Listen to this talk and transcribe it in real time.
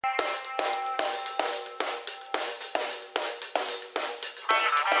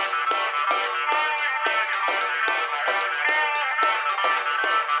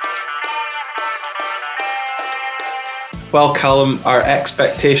Well, Callum, our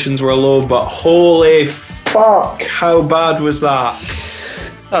expectations were low, but holy fuck, how bad was that?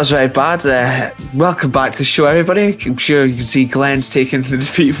 That was very bad. Welcome back to the show, everybody. I'm sure you can see Glenn's taken the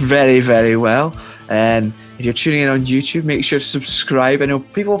defeat very, very well. And if you're tuning in on YouTube, make sure to subscribe. I know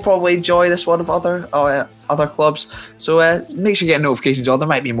people will probably enjoy this one of other clubs, so make sure you get notifications on. There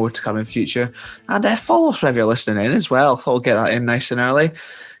might be more to come in future. And follow us wherever you're listening in as well. Thought we'll get that in nice and early.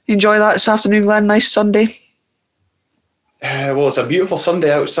 You enjoy that this afternoon, Glenn? Nice Sunday? Well, it's a beautiful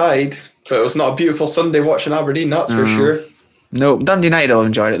Sunday outside, but it was not a beautiful Sunday watching Aberdeen, that's for sure. No, Dundee United all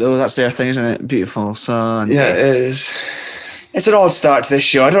enjoyed it though. That's their thing, isn't it? Beautiful Sunday. Yeah, it is. It's an odd start to this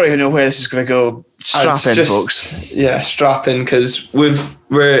show. I don't even know where this is going to go. Strap in, folks. Yeah, strap in, because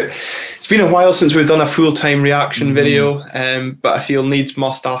it's been a while since we've done a full-time reaction video, but I feel needs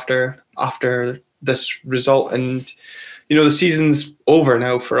must after this result. And, you know, the season's over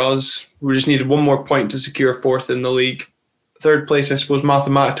now for us. We just needed one more point to secure fourth in the league. Third place, I suppose,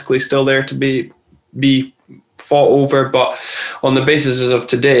 mathematically still there to be fought over, but on the basis of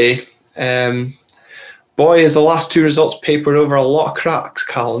today, boy, is the last two results papered over a lot of cracks,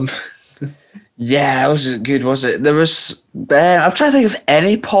 Callum. Yeah, it wasn't good, was it? There was. I'm trying to think of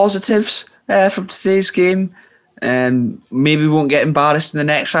any positives from today's game. Maybe we won't get embarrassed in the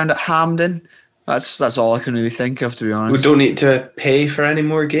next round at Hampden. That's all I can really think of, to be honest. We don't need to pay for any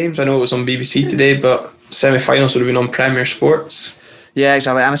more games. I know it was on BBC today, but semi-finals would have been on Premier Sports. Yeah,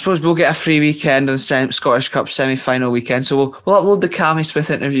 exactly. And I suppose we'll get a free weekend on the Scottish Cup semi-final weekend. So we'll upload the Cammy Smith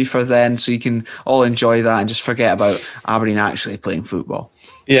interview for then, so you can all enjoy that and just forget about Aberdeen actually playing football.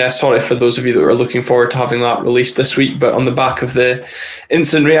 Yeah, sorry for those of you that were looking forward to having that released this week, but on the back of the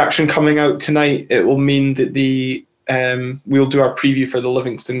instant reaction coming out tonight, it will mean that we'll do our preview for the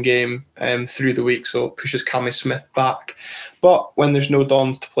Livingston game through the week, so it pushes Cammy Smith back. But when there's no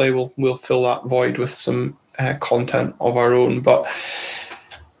Dons to play, we'll fill that void with some content of our own. But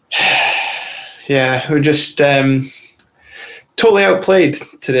yeah, we're just totally outplayed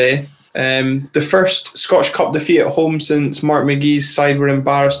today. The first Scottish Cup defeat at home since Mark McGee's side were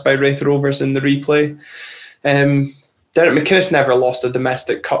embarrassed by Raith Rovers in the replay. Derek McInnes never lost a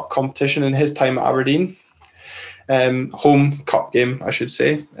domestic cup competition in his time at Aberdeen. Home cup game, I should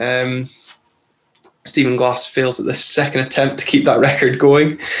say. Stephen Glass fails at the second attempt to keep that record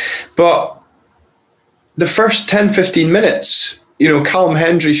going. But the first 10-15 minutes, you know, Callum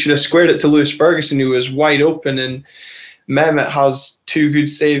Hendry should have squared it to Lewis Ferguson, who was wide open, and Mehmet has two good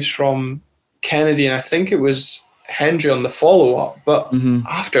saves from Kennedy, and I think it was Hendry on the follow-up. But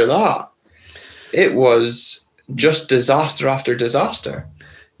after that, it was just disaster after disaster.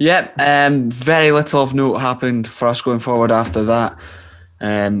 Yep, very little of note happened for us going forward after that.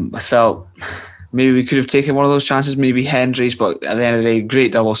 I felt maybe we could have taken one of those chances, maybe Hendry's, but at the end of the day,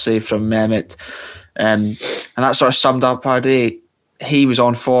 great double save from Mehmet. And that sort of summed up our day. He was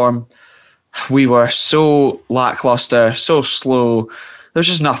on form. We were so lackluster, so slow. There's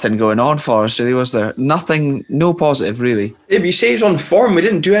just nothing going on for us, really, was there? Nothing, no positive, really. Yeah, but he saves on form. We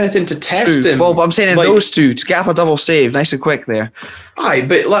didn't do anything to test him. Well, but I'm saying in those two, to get up a double save, nice and quick there. Aye,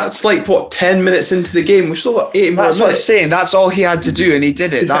 but that's 10 minutes into the game. We've still got 8 more minutes. That's what I'm saying. That's all he had to do, and he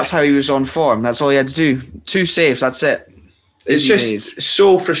did it. That's how he was on form. That's all he had to do. 2 saves, that's it. It's just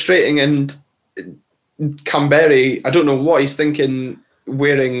so frustrating. And Canberry, I don't know what he's thinking,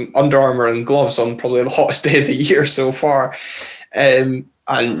 wearing Under Armour and gloves on probably the hottest day of the year so far. And,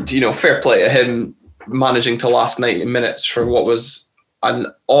 you know, fair play to him managing to last 90 minutes for what was an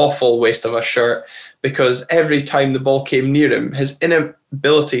awful waste of a shirt, because every time the ball came near him, his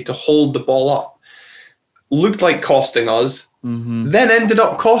inability to hold the ball up looked like costing us, then ended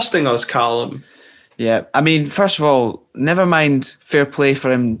up costing us, Callum. Yeah, I mean, first of all, never mind fair play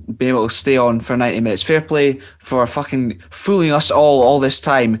for him being able to stay on for 90 minutes. Fair play for fucking fooling us all this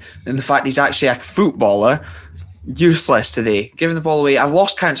time, and the fact he's actually a footballer. Useless today, giving the ball away. I've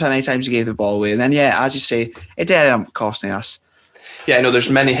lost count to how many times he gave the ball away, and then as you say, it did end up costing us. Yeah, I know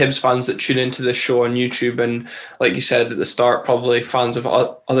there's many Hibs fans that tune into this show on YouTube, and like you said at the start, probably fans of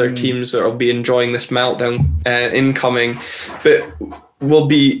other teams that will be enjoying this meltdown incoming, but will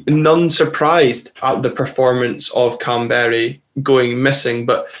be none surprised at the performance of Canberry going missing.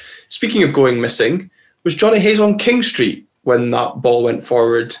 But speaking of going missing, was Johnny Hayes on King Street when that ball went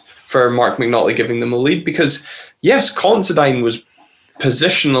forward for Mark McNaughton giving them a lead? Because yes, Considine was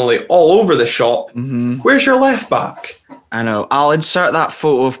positionally all over the shop. Where's your left back? I know. I'll insert that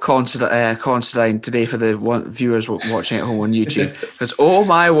photo of Considine today for the viewers watching at home on YouTube, because oh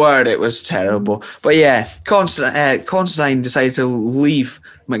my word, it was terrible. But yeah, Considine decided to leave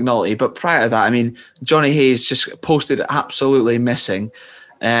McNulty, but prior to that, I mean, Johnny Hayes just posted absolutely missing.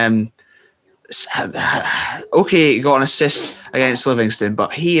 okay, got an assist against Livingston,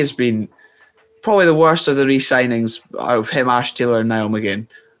 but he has been probably the worst of the re-signings out of him, Ash Taylor, and Niall McGinn.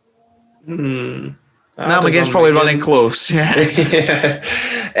 Niall McGinn's probably running close. Yeah.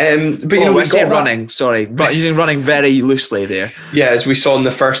 But we say running. Sorry, but using running very loosely there. Yeah, as we saw in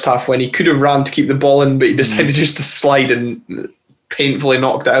the first half when he could have ran to keep the ball in, but he decided just to slide and painfully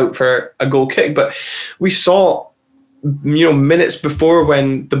knocked it out for a goal kick. But we saw, minutes before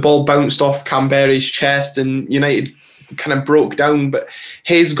when the ball bounced off Canberra's chest and United kind of broke down, but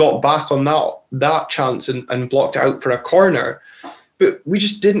Hayes got back on that chance and blocked it out for a corner. But we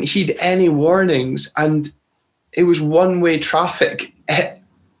just didn't heed any warnings, and it was one-way traffic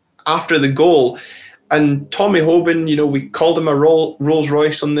after the goal. And Tommy Hoban, we called him a Rolls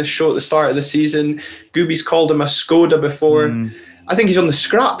Royce on this show at the start of the season. Gooby's called him a Skoda before. I think he's on the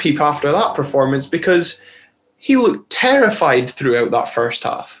scrap heap after that performance because he looked terrified throughout that first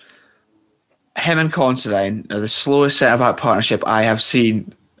half. Him and Considine are the slowest centre-back partnership I have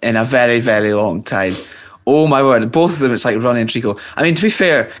seen in a very, very long time. Oh my word, both of them, it's like running treacle. I mean, to be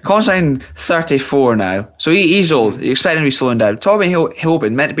fair, Considine 34 now, so he's old. You expect him to be slowing down. Tommy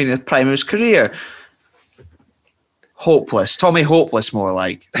Hoban, meant to be in the prime of his career. Hopeless. Tommy Hopeless, more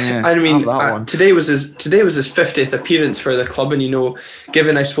like. Yeah, I mean, today was his 50th appearance for the club, and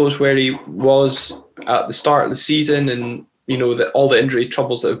given I suppose where he was at the start of the season, and all the injury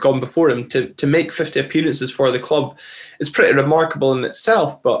troubles that have gone before him, to make 50 appearances for the club is pretty remarkable in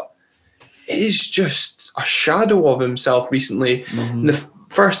itself. But he's just a shadow of himself recently. In the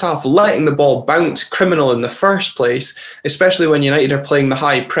first half, letting the ball bounce, criminal in the first place, especially when United are playing the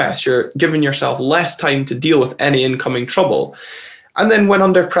high press. You're giving yourself less time to deal with any incoming trouble. And then when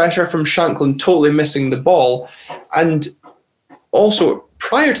under pressure from Shankland, totally missing the ball. And also,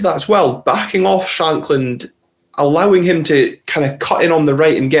 prior to that as well, backing off Shankland, allowing him to kind of cut in on the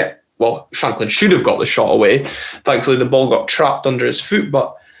right and Shankland should have got the shot away. Thankfully, the ball got trapped under his foot,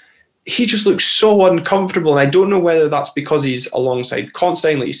 but he just looks so uncomfortable, and I don't know whether that's because he's alongside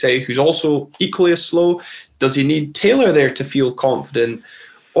Considine, like you say, who's also equally as slow. Does he need Taylor there to feel confident?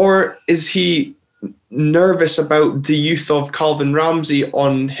 Or is he nervous about the youth of Calvin Ramsey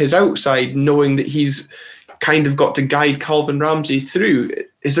on his outside, knowing that he's kind of got to guide Calvin Ramsey through?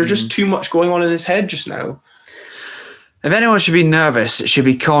 Is there just too much going on in his head just now? If anyone should be nervous, it should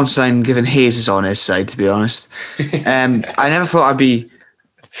be Considine, given Hayes is on his side, to be honest. I never thought I'd be...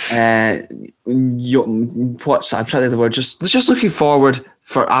 I'm trying to think of the word. Just looking forward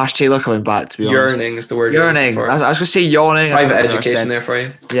for Ash Taylor coming back. To be honest, yearning is the word. Yearning. I was going to say yawning. Private education there for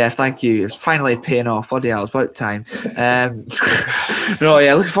you. Yeah, thank you. It's finally paying off. Bloody hell, it's about time.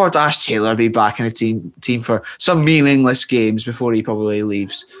 Looking forward to Ash Taylor being back in the team for some meaningless games before he probably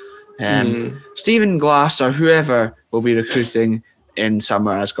leaves. Stephen Glass or whoever will be recruiting in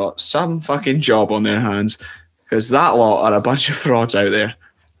summer has got some fucking job on their hands, because that lot are a bunch of frauds out there.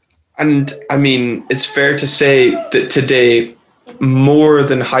 And I mean, it's fair to say that today more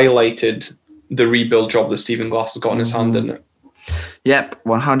than highlighted the rebuild job that Stephen Glass has got in his hand, didn't it? Yep,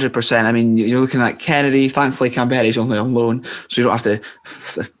 100%. I mean, you're looking at Kennedy. Thankfully, Canberra's only on loan, so you don't have to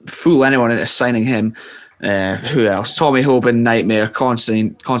fool anyone into signing him. Who else? Tommy Hoban, nightmare.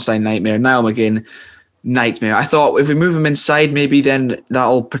 Considine, nightmare. Niall McGinn, nightmare. I thought if we move him inside, maybe then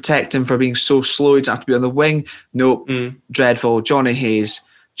that'll protect him for being so slow. He doesn't have to be on the wing. Nope, dreadful. Johnny Hayes,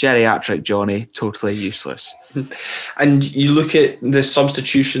 geriatric Johnny, totally useless. And you look at the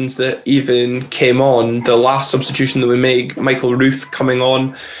substitutions that even came on, the last substitution that we made, Michael Ruth coming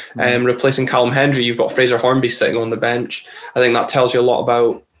on, replacing Callum Hendry. You've got Fraser Hornby sitting on the bench. I think that tells you a lot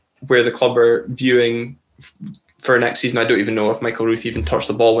about where the club are viewing for next season. I don't even know if Michael Ruth even touched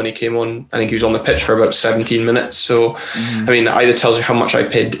the ball when he came on. I think he was on the pitch for about 17 minutes. So, I mean, it either tells you how much I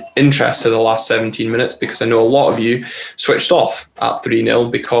paid interest to the last 17 minutes, because I know a lot of you switched off at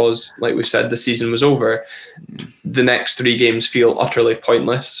 3-0 because, like we said, the season was over. The next 3 games feel utterly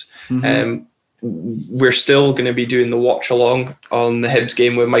pointless. We're still going to be doing the watch along on the Hibs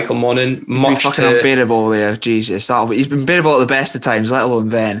game with Michael Monaghan. Much fucking unbearable there, Jesus. He's been bearable at the best of times, let alone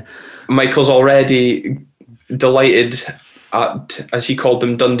then. Michael's already delighted at, as he called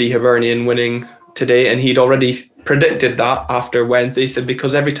them, Dundee Hibernian winning today, and he'd already predicted that after Wednesday. He said,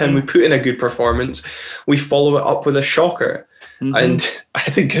 because every time we put in a good performance, we follow it up with a shocker. And I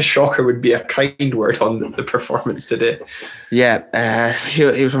think a shocker would be a kind word on the performance today. Yeah, he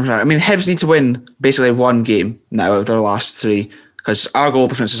was. I mean, Hibs need to win basically one game now of their last 3, because our goal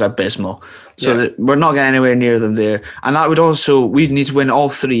difference is abysmal. So that we're not getting anywhere near them there. And that would also, we'd need to win all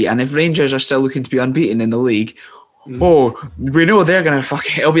 3. And if Rangers are still looking to be unbeaten in the league, we know they're going to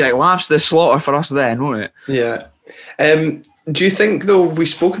it'll be like lamps to the slaughter for us then, won't it? Yeah. Do you think, though, we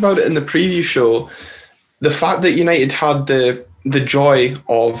spoke about it in the preview show, the fact that United had the joy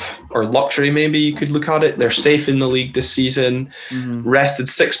of, or luxury maybe you could look at it, they're safe in the league this season, rested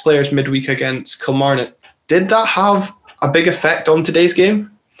 6 players midweek against Kilmarnock, did that have a big effect on today's game?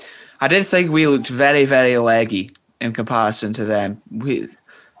 I did think we looked very, very leggy in comparison to them.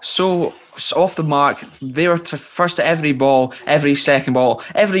 So off the mark, they were first to every ball, every second ball,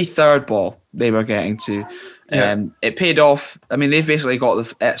 every third ball they were getting to. It paid off. I mean, they've basically got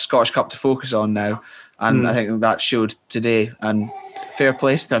the Scottish Cup to focus on now, and I think that showed today. And fair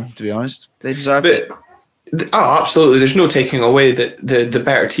play to them, to be honest. They deserve it. Oh, absolutely. There's no taking away that the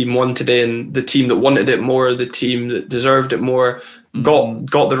better team won today, and the team that wanted it more, the team that deserved it more,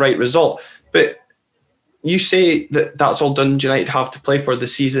 got the right result. But you say that that's all done United have to play for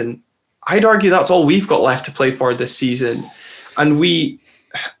this season. I'd argue that's all we've got left to play for this season. And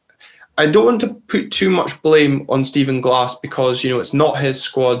I don't want to put too much blame on Stephen Glass because, it's not his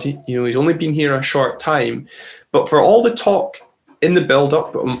squad. He's only been here a short time. But for all the talk in the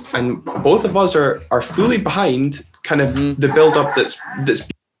build-up, and both of us are fully behind kind of the build-up that's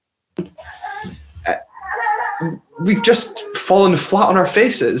we've just fallen flat on our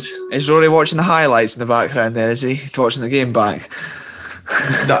faces. Is Rory watching the highlights in the background there, is he? Watching the game back?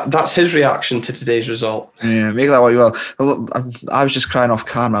 That's his reaction to today's result. Yeah, make that what you will. I was just crying off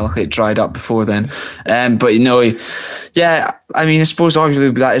camera. Luckily it dried up before then. But yeah, I mean, I suppose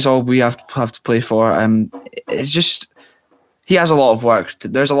arguably that is all we have to play for. It's just, he has a lot of work.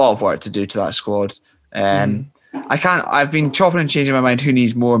 There's a lot of work to do to that squad. I've been chopping and changing my mind who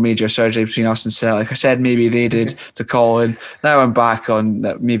needs more major surgery between us and Celtic. I said maybe they did to Colin. Now I'm back on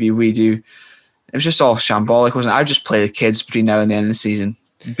that maybe we do. It was just all shambolic, wasn't it? I'd just play the kids between now and the end of the season.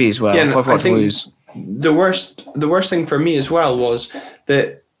 Be as well. Yeah, What have I got to lose? The worst thing for me as well was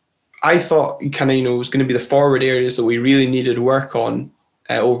that I thought it was going to be the forward areas that we really needed work on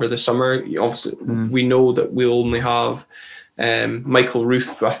over the summer. Obviously, we know that we'll only have Michael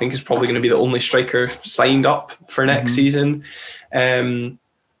Roofe, who I think is probably going to be the only striker signed up for next season. But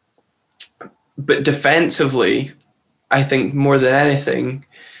defensively, I think more than anything,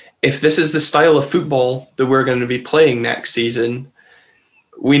 if this is the style of football that we're going to be playing next season,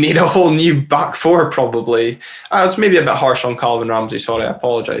 we need a whole new back four probably. It's maybe a bit harsh on Calvin Ramsey. Sorry, I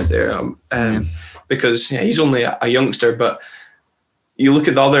apologise there. Because he's only a youngster, but you look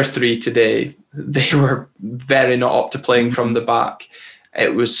at the other 3 today, they were very not up to playing from the back.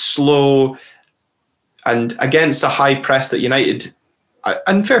 It was slow, and against a high press that United,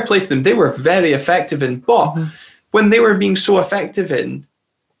 and fair play to them, they were very effective in. But when they were being so effective in,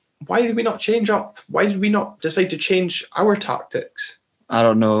 why did we not change up? Why did we not decide to change our tactics? I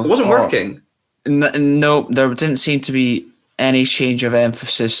don't know. It wasn't working. No, there didn't seem to be any change of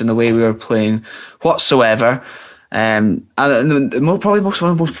emphasis in the way we were playing whatsoever. And one of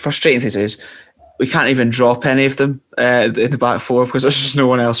the most frustrating things is we can't even drop any of them in the back four because there's just no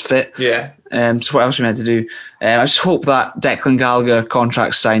one else fit. Yeah. So what else are we meant to do? I just hope that Declan Gallagher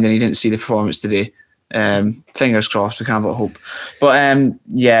contract's signed and he didn't see the performance today. Fingers crossed, we can't but hope. But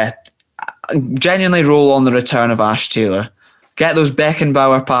genuinely roll on the return of Ash Taylor. Get those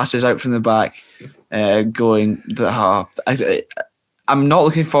Beckenbauer passes out from the back going. I'm not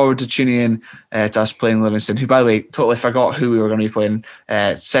looking forward to tuning in to us playing Livingston, who, by the way, totally forgot who we were going to be playing.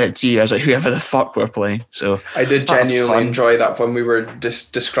 Said it to you, I was like, whoever the fuck we're playing. So I did genuinely enjoy that when we were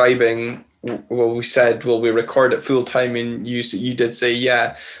describing. Well, we said, we record it full time, and you did say,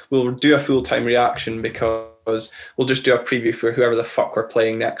 yeah, we'll do a full time reaction because we'll just do a preview for whoever the fuck we're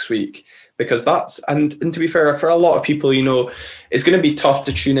playing next week. Because and to be fair, for a lot of people, it's going to be tough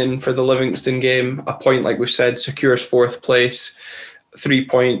to tune in for the Livingston game. A point, like we've said, secures 4th place. 3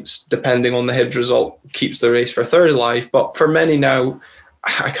 points, depending on the Hibs result, keeps the race for 3rd alive. But for many now,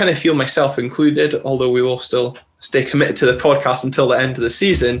 I kind of feel myself included, although we will still stay committed to the podcast until the end of the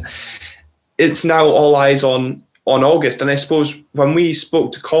season. It's now all eyes on August. And I suppose when we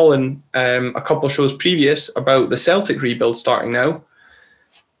spoke to Colin a couple of shows previous about the Celtic rebuild starting now,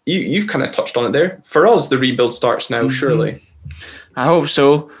 you've kind of touched on it there. For us, the rebuild starts now, surely. I hope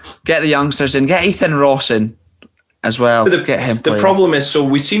so. Get the youngsters in. Get Ethan Ross in as well. Get him playing. The problem is, so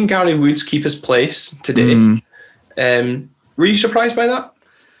we've seen Gary Woods keep his place today. Were you surprised by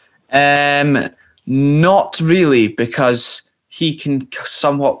that? Not really, because he can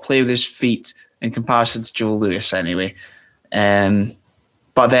somewhat play with his feet in comparison to Joe Lewis anyway.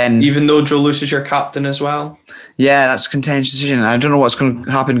 But then, even though Joe Lewis is your captain as well? Yeah, that's a contentious decision. I don't know what's going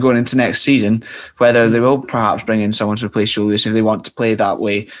to happen going into next season, whether they will perhaps bring in someone to replace Joe Lewis if they want to play that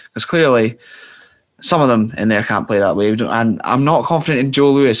way. Because clearly, some of them in there can't play that way. And I'm not confident in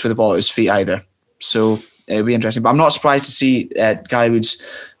Joe Lewis with the ball at his feet either. So it'll be interesting. But I'm not surprised to see Gary Woods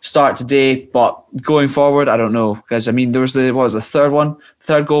start today. But going forward, I don't know, because I mean there was the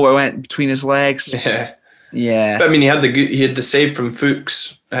third goal where it went between his legs. Yeah. But I mean, he had the save from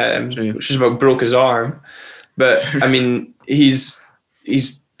Fuchs, which is about broke his arm. But I mean, he's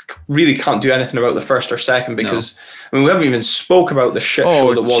really can't do anything about the first or second, because I mean, we haven't even spoke about the shit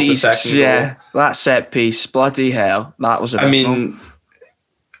show that was the second goal. Yeah, that set piece, bloody hell, that was abysmal.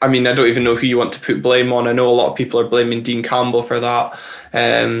 I mean, I don't even know who you want to put blame on. I know a lot of people are blaming Dean Campbell for that,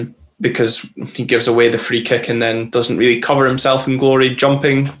 because he gives away the free kick and then doesn't really cover himself in glory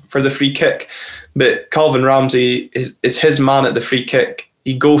jumping for the free kick. But Calvin Ramsey, it's his man at the free kick.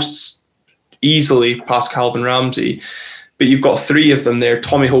 He ghosts easily past Calvin Ramsey. But you've got three of them there.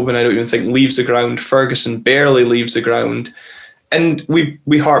 Tommy Hoban, I don't even think, leaves the ground. Ferguson barely leaves the ground. And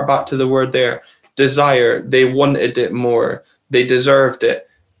we hark back to the word there, desire. They wanted it more. They deserved it.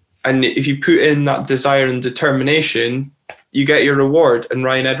 And if you put in that desire and determination, you get your reward. And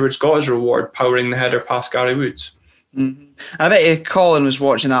Ryan Edwards got his reward, powering the header past Gary Woods. Mm-hmm. I bet you Colin was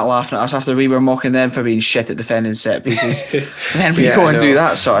watching that laughing at us after we were mocking them for being shit at defending set pieces. And then we go and do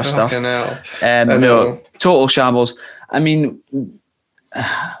that sort of stuff. No, total shambles. I mean,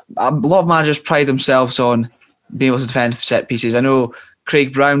 a lot of managers pride themselves on being able to defend set pieces. I know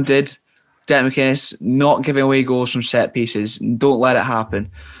Craig Brown did. Derek McInnes not giving away goals from set pieces. Don't let it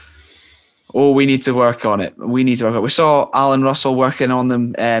happen. We need to work on it. We saw Alan Russell working on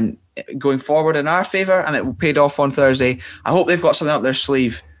them going forward in our favour, and it paid off on Thursday. I hope they've got something up their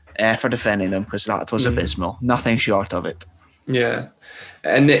sleeve for defending them, because that was abysmal. Nothing short of it. Yeah.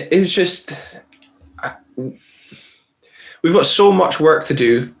 And it was just... We've got so much work to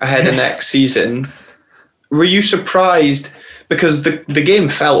do ahead of next season. Were you surprised? Because the game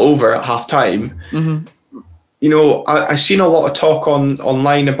fell over at half time. Mm-hmm. You know, I've seen a lot of talk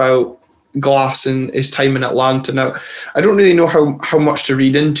online about Glass and his time in Atlanta. Now, I don't really know how much to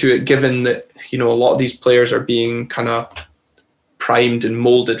read into it, given that, you know, a lot of these players are being kind of primed and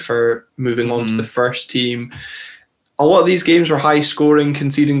molded for moving on to the first team. A lot of these games were high scoring,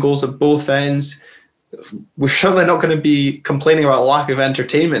 conceding goals at both ends. We're certainly not going to be complaining about a lack of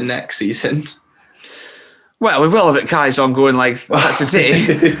entertainment next season. Well, we will if it carries on going like that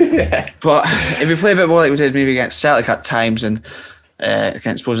today. Yeah. But if we play a bit more like we did maybe against Celtic at times and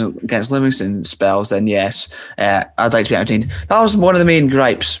against Livingston spells, then yes, I'd like to be entertained. That was one of the main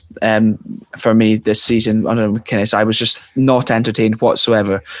gripes for me this season under McInnes. I was just not entertained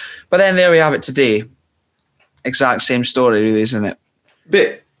whatsoever. But then there we have it today. Exact same story, really, isn't it?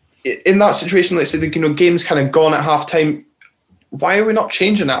 But in that situation, let's say the game's kind of gone at half time. Why are we not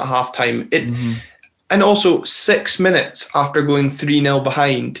changing at half time? And also 6 minutes after going 3-0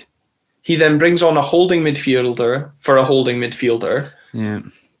 behind, he then brings on a holding midfielder for a holding midfielder,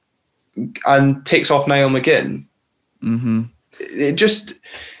 and takes off Niall McGinn. Mm-hmm. It just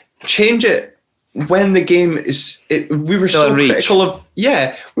change it when the game is. We were so critical of.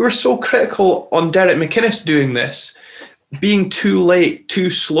 Yeah, we were so critical on Derek McInnes doing this, being too late, too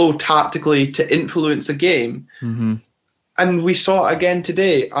slow tactically to influence the game. Mm-hmm. And we saw it again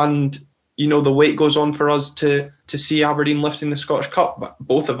today. And, you know, the wait goes on for us to see Aberdeen lifting the Scottish Cup. But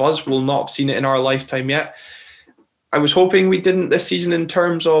both of us will not have seen it in our lifetime yet. I was hoping we didn't this season in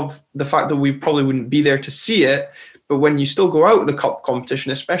terms of the fact that we probably wouldn't be there to see it. But when you still go out of the cup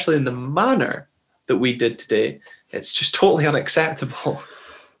competition, especially in the manner that we did today, it's just totally unacceptable.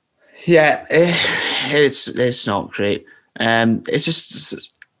 Yeah, it's not great. It's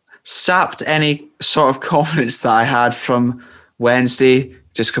just sapped any sort of confidence that I had from Wednesday,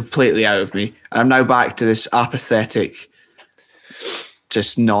 just completely out of me. And I'm now back to this apathetic,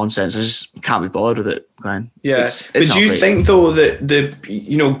 just nonsense. I just can't be bothered with it, Glenn. Yeah, but do you think though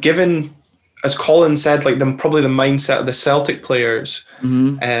that given, as Colin said, like probably the mindset of the Celtic players,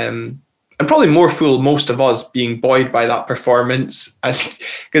 and probably more fool most of us being buoyed by that performance,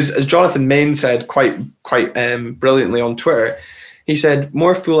 because as Jonathan Main said quite brilliantly on Twitter, he said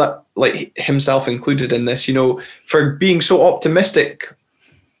more fool, like himself included in this, for being so optimistic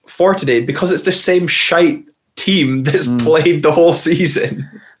for today, because it's the same shite team that's played the whole season.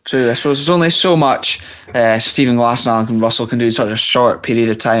 True, I suppose there's only so much Stephen Glass and Russell can do in such a short period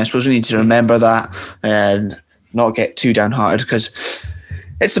of time. I suppose we need to remember that and not get too downhearted, because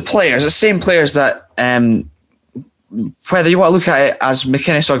it's the same players that, whether you want to look at it as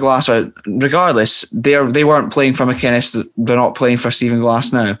McInnes or Glass, or regardless, they weren't playing for McInnes. They're not playing for Stephen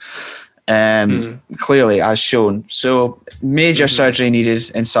Glass now, clearly as shown. So major surgery needed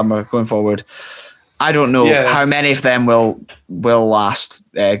in summer going forward. I don't know how many of them will last.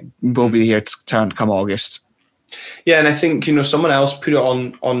 Will be here to turn come August. Yeah, and I think someone else put it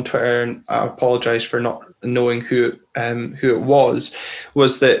on Twitter, and I apologise for not knowing who it was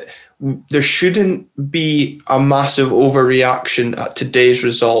that there shouldn't be a massive overreaction at today's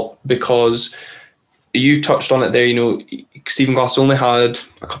result, because you touched on it there. Stephen Glass only had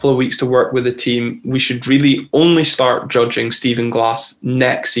a couple of weeks to work with the team. We should really only start judging Stephen Glass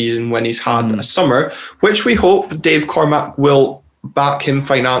next season when he's had a summer, which we hope Dave Cormack will back him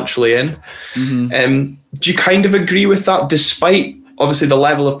financially in. Do you kind of agree with that, despite obviously the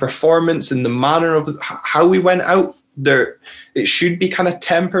level of performance and the manner of how we went out there? It should be kind of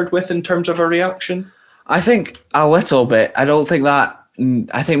tempered with in terms of a reaction. I think a little bit. I don't think that.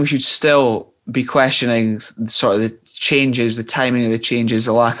 I think we should still be questioning sort of the changes, the timing of the changes,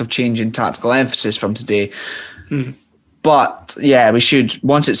 the lack of change in tactical emphasis from today. But yeah, we should,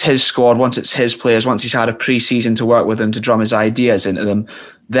 once it's his squad, once it's his players, once he's had a pre-season to work with them, to drum his ideas into them,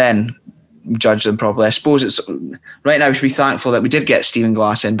 then judge them properly. I suppose it's right now we should be thankful that we did get Stephen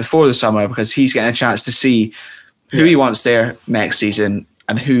Glass in before the summer, because he's getting a chance to see who he wants there next season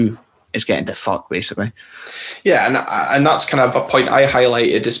and who is getting the fuck, basically. Yeah, and that's kind of a point I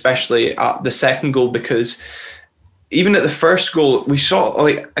highlighted, especially at the second goal, because even at the first goal, we saw,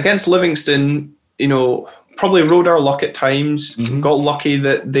 like, against Livingston, probably rode our luck at times, got lucky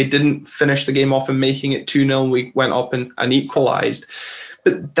that they didn't finish the game off and making it 2-0. We went up and equalised.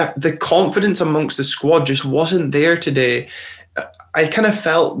 But the confidence amongst the squad just wasn't there today. I kind of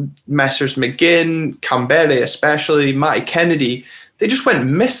felt Messrs McGinn, Canberra especially, Matty Kennedy, they just went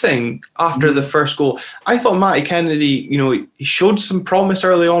missing after the first goal. I thought Matty Kennedy, he showed some promise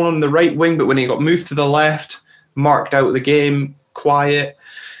early on the right wing, but when he got moved to the left, marked out the game, quiet.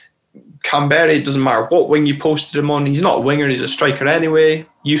 Canberra, it doesn't matter what wing you posted him on, he's not a winger, he's a striker anyway,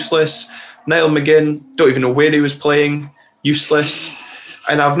 useless. Niall McGinn, don't even know where he was playing, useless.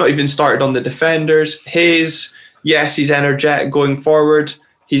 And I've not even started on the defenders. Hayes, yes, he's energetic going forward.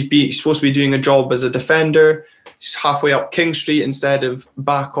 He's supposed to be doing a job as a defender. He's halfway up King Street instead of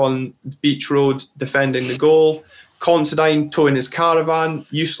back on Beach Road defending the goal. Considine towing his caravan,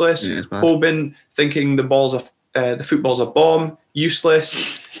 useless. Yeah, Hoban thinking the football's a bomb,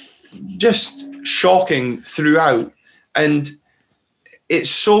 useless. Just shocking throughout. And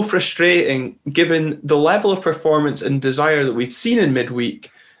it's so frustrating, given the level of performance and desire that we've seen in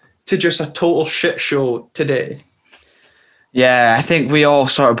midweek, to just a total shit show today. Yeah, I think we all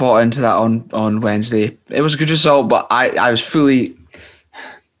sort of bought into that on Wednesday. It was a good result, but I was fully...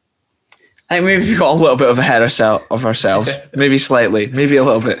 I think maybe we got a little bit of ahead of ourselves. Maybe slightly, maybe a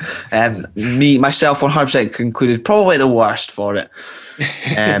little bit. Myself 100% concluded probably the worst for it.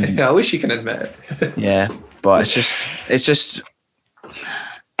 At least you can admit it. Yeah, but it's just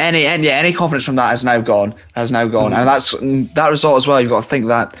any confidence from that has now gone, and that's that result as well. You've got to think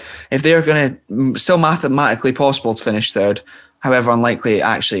that if they're going to still mathematically possible to finish third, however unlikely it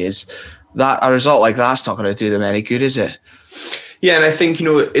actually is, that a result like that's not going to do them any good, is it? Yeah, and I think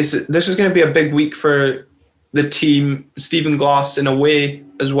this is going to be a big week for the team, Stephen Glass in a way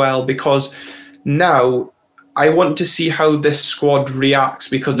as well, because now I want to see how this squad reacts,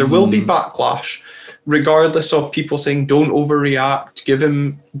 because there will be backlash, regardless of people saying don't overreact, give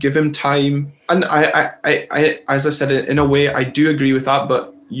him time. And I as I said, in a way, I do agree with that.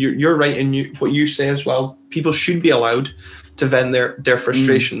 But you're right in what you say as well. People should be allowed to vent their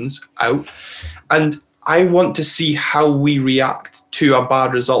frustrations out, and I want to see how we react to a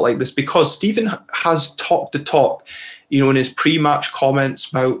bad result like this, because Stephen has talked the talk, in his pre-match comments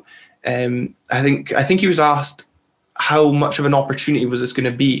about. I think he was asked how much of an opportunity was this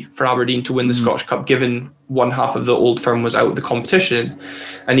going to be for Aberdeen to win the Scottish Cup, given one half of the old firm was out of the competition,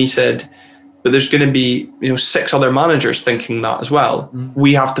 and he said, "But there's going to be 6 other managers thinking that as well.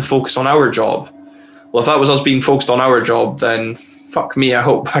 We have to focus on our job." Well, if that was us being focused on our job, then fuck me.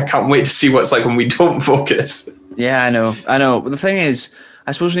 I can't wait to see what it's like when we don't focus. Yeah, I know. But the thing is,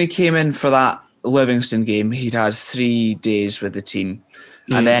 I suppose when he came in for that Livingston game, he'd had 3 days with the team.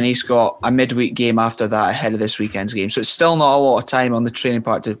 And then he's got a midweek game after that ahead of this weekend's game. So it's still not a lot of time on the training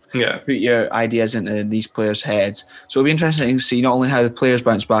part to put your ideas into these players' heads. So it'll be interesting to see not only how the players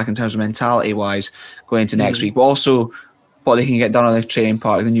bounce back in terms of mentality-wise going into next week, but also what they can get done on the training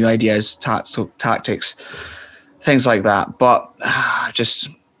part, the new ideas, tactics, things like that. But just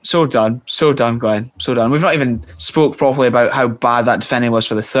so done, Glenn, so done. We've not even spoke properly about how bad that defending was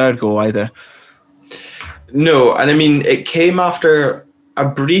for the third goal either. No, and I mean, it came after a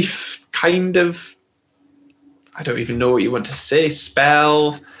brief kind of, I don't even know what you want to say,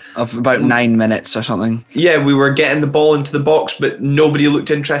 spell of about 9 minutes or something. Yeah, we were getting the ball into the box, but nobody looked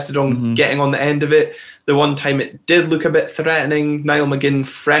interested on getting on the end of it. The one time it did look a bit threatening, Niall McGinn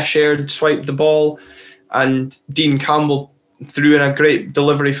fresh-aired, swiped the ball, and Dean Campbell threw in a great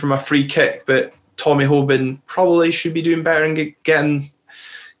delivery from a free kick, but Tommy Hoban probably should be doing better and getting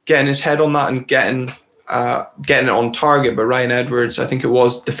his head on that and getting it on target. But Ryan Edwards, I think it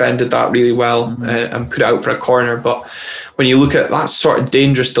was, defended that really well and put it out for a corner. But when you look at that sort of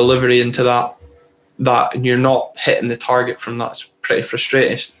dangerous delivery into that and you're not hitting the target from that, it's pretty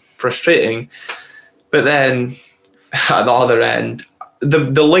frustrating. But then at the other end,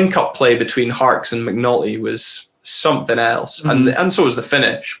 the link-up play between Harkes and McNulty was something else, and so was the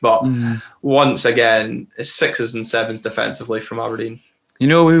finish. But once again, it's 6s and 7s defensively from Aberdeen. You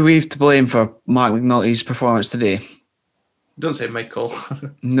know who we've to blame for Mark McNulty's performance today? Don't say Michael.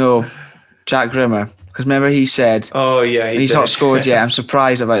 No, Jack Grimmer. Because remember he said, "Oh yeah, he's not scored yet." I'm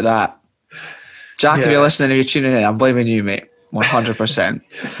surprised about that. Jack, if you're listening, if you're tuning in, I'm blaming you, mate. 100%.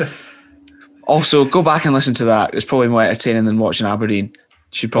 Also, go back and listen to that. It's probably more entertaining than watching Aberdeen. You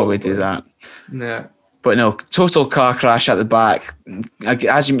should probably do that. Yeah. But no, total car crash at the back.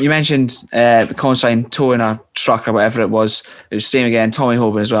 As you mentioned, Consign towing a truck or whatever it was. It was the same again. Tommy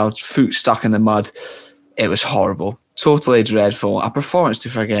Hoban as well, foot stuck in the mud. It was horrible. Totally dreadful. A performance to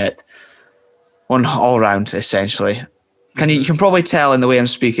forget. One all round, essentially. You can probably tell in the way I'm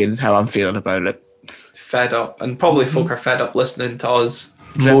speaking how I'm feeling about it. Fed up, and probably folk are fed up listening to us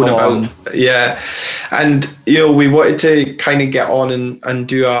moan about. Yeah, and we wanted to kind of get on and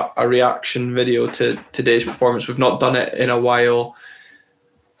do a reaction video to today's performance. We've not done it in a while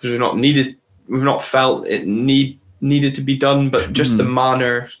because we've not felt it needed to be done, but just the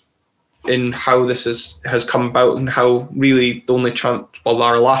manner in how this has come about and how really the only chance,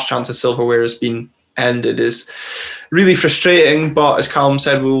 our last chance of silverware has been ended is really frustrating. But as Callum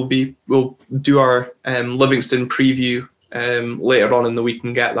said, we'll do our Livingston preview later on in the week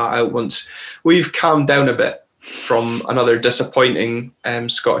and get that out once we've calmed down a bit from another disappointing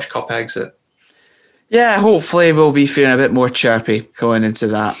Scottish Cup exit. Yeah, hopefully we'll be feeling a bit more chirpy going into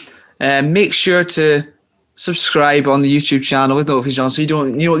that. Make sure to subscribe on the YouTube channel with notifications so you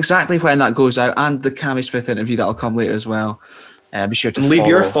know exactly when that goes out, and the Cammy Smith interview that'll come later as well. Be sure to leave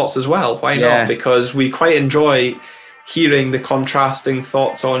your thoughts as well. Why not? Because we quite enjoy hearing the contrasting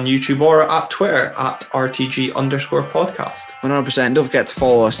thoughts on YouTube or at Twitter at RTG_podcast. 100%. Don't forget to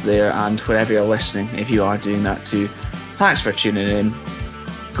follow us there and wherever you're listening, if you are doing that too. Thanks for tuning in.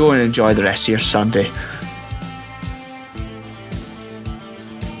 Go and enjoy the rest of your Sunday.